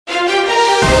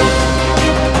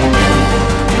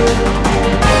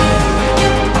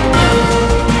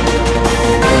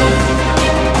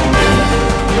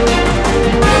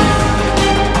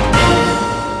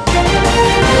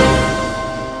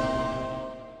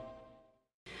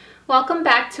Welcome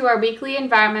back to our weekly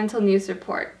environmental news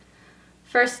report.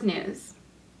 First news.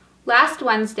 Last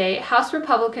Wednesday, House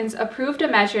Republicans approved a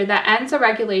measure that ends a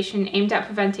regulation aimed at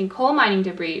preventing coal mining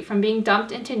debris from being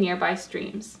dumped into nearby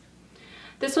streams.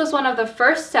 This was one of the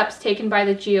first steps taken by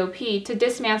the GOP to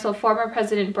dismantle former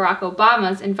President Barack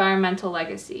Obama's environmental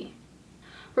legacy.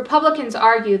 Republicans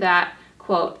argue that,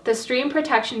 quote, the stream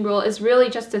protection rule is really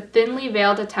just a thinly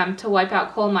veiled attempt to wipe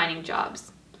out coal mining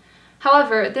jobs.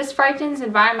 However, this frightens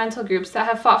environmental groups that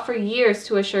have fought for years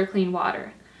to assure clean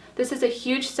water. This is a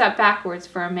huge step backwards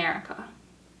for America.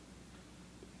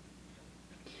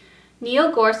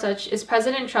 Neil Gorsuch is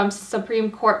President Trump's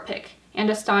Supreme Court pick and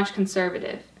a staunch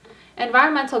conservative.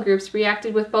 Environmental groups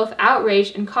reacted with both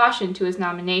outrage and caution to his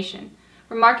nomination,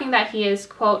 remarking that he is,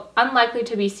 quote, unlikely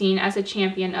to be seen as a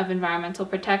champion of environmental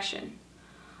protection.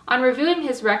 On reviewing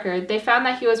his record, they found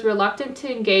that he was reluctant to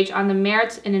engage on the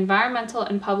merits in environmental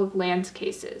and public lands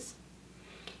cases.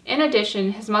 In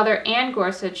addition, his mother, Anne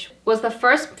Gorsuch, was the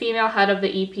first female head of the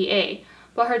EPA,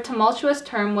 but her tumultuous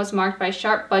term was marked by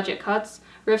sharp budget cuts,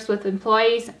 rifts with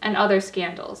employees, and other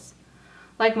scandals.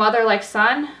 Like mother, like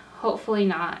son? Hopefully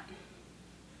not.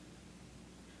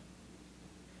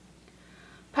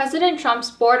 President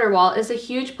Trump's border wall is a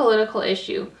huge political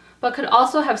issue, but could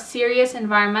also have serious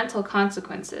environmental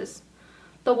consequences.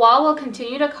 The wall will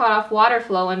continue to cut off water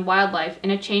flow and wildlife in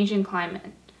a changing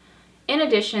climate. In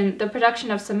addition, the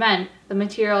production of cement, the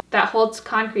material that holds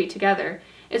concrete together,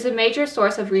 is a major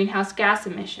source of greenhouse gas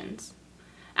emissions.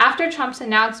 After Trump's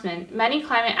announcement, many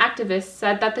climate activists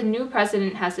said that the new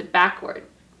president has it backward.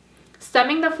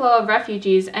 Stemming the flow of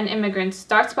refugees and immigrants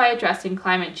starts by addressing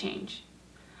climate change.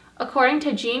 According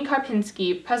to Gene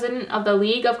Karpinski, president of the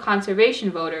League of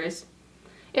Conservation Voters,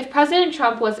 if President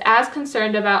Trump was as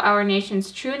concerned about our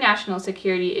nation's true national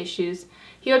security issues,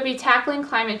 he would be tackling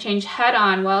climate change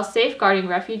head-on while safeguarding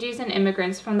refugees and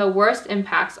immigrants from the worst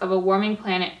impacts of a warming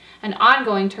planet and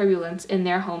ongoing turbulence in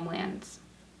their homelands.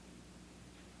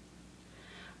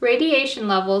 Radiation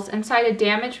levels inside a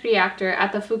damaged reactor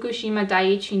at the Fukushima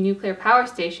Daiichi nuclear power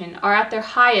station are at their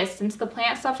highest since the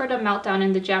plant suffered a meltdown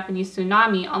in the Japanese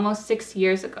tsunami almost 6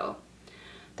 years ago.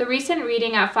 The recent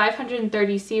reading at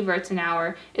 530 sieverts an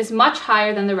hour is much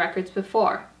higher than the records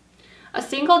before. A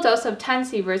single dose of 10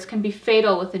 sieverts can be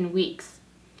fatal within weeks.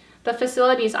 The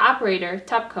facility's operator,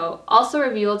 TEPCO, also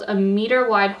revealed a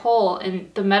meter-wide hole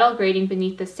in the metal grating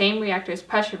beneath the same reactor's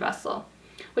pressure vessel,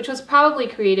 which was probably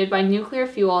created by nuclear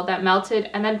fuel that melted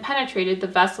and then penetrated the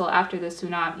vessel after the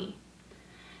tsunami.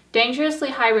 Dangerously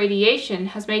high radiation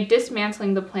has made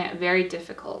dismantling the plant very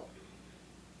difficult.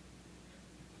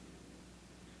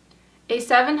 A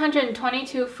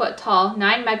 722-foot-tall,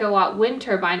 9-megawatt wind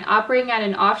turbine operating at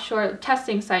an offshore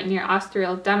testing site near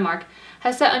Oosterwolde, Denmark,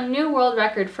 has set a new world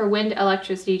record for wind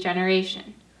electricity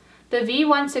generation. The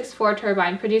V164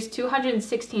 turbine produced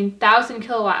 216,000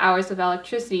 kilowatt-hours of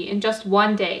electricity in just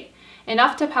one day,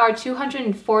 enough to power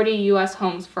 240 U.S.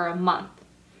 homes for a month.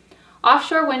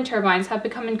 Offshore wind turbines have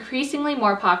become increasingly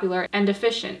more popular and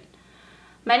efficient.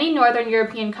 Many northern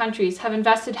European countries have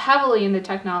invested heavily in the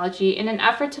technology in an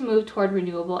effort to move toward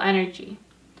renewable energy.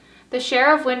 The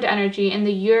share of wind energy in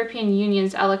the European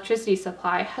Union's electricity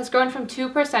supply has grown from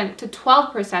 2% to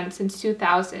 12% since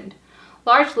 2000,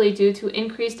 largely due to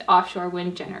increased offshore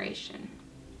wind generation.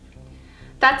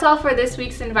 That's all for this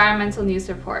week's environmental news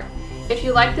report. If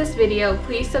you like this video,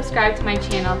 please subscribe to my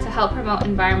channel to help promote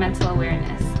environmental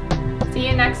awareness. See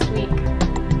you next week.